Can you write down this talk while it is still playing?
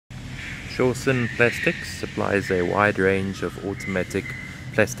Shawson Plastics supplies a wide range of automatic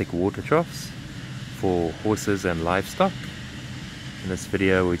plastic water troughs for horses and livestock. In this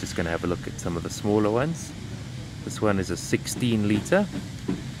video we're just going to have a look at some of the smaller ones. This one is a 16 litre.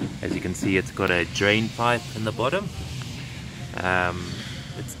 As you can see, it's got a drain pipe in the bottom.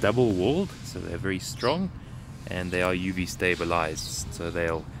 It's double walled, so they're very strong, and they are UV stabilized, so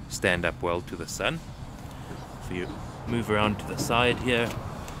they'll stand up well to the sun. If you move around to the side here,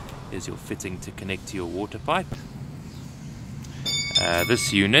 is your fitting to connect to your water pipe.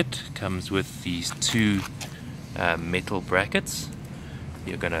 This unit comes with these two metal brackets.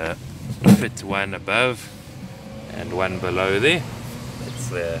 You're going to fit one above and one below there. It's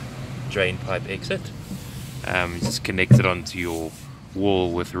the drain pipe exit. Just connect it onto your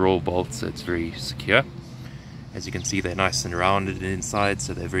wall with roll bolts, so it's very secure. As you can see, they're nice and rounded inside,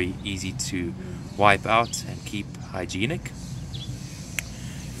 so they're very easy to wipe out and keep hygienic.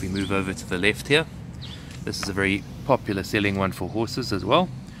 If we move over to the left here, this is a very popular selling one for horses as well.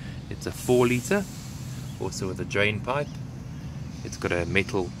 It's a 4 litre, also with a drain pipe. It's got a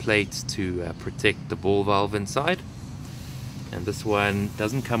metal plate to protect the ball valve inside. And this one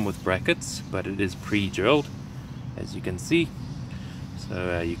doesn't come with brackets, but it is pre-drilled, as you can see.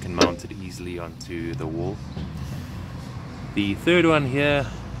 So you can mount it easily onto the wall. The third one here,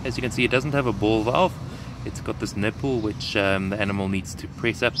 as you can see, it doesn't have a ball valve. It's got this nipple which the animal needs to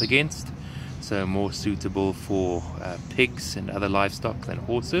press up against, so more suitable for pigs and other livestock than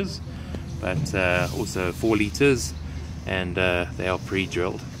horses, but also 4 litres, and they are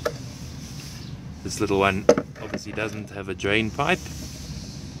pre-drilled. This little one obviously doesn't have a drain pipe,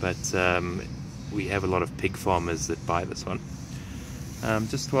 but we have a lot of pig farmers that buy this one.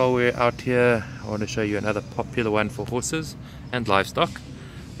 Just while we're out here, I want to show you another popular one for horses and livestock.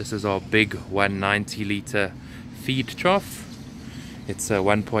 This is our big 190 litre feed trough. It's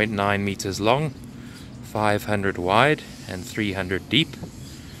 1.9 meters long, 500 wide and 300 deep.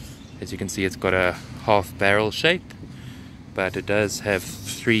 As you can see, it's got a half barrel shape, but it does have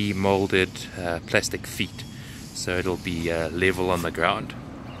 3 molded plastic feet, so it'll be level on the ground.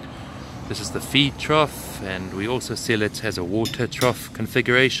 This is the feed trough, and we also sell it as a water trough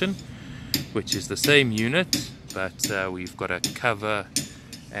configuration, which is the same unit, but we've got a cover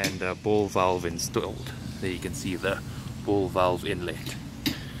and a ball valve installed. There you can see the ball valve inlet.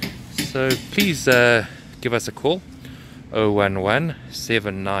 So please give us a call, 011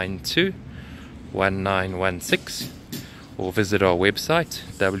 792 1916, or visit our website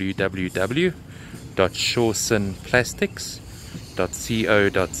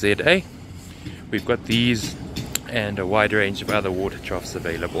www.shawsonplastics.co.za. We've got these and a wide range of other water troughs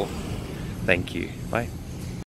available. Thank you. Bye.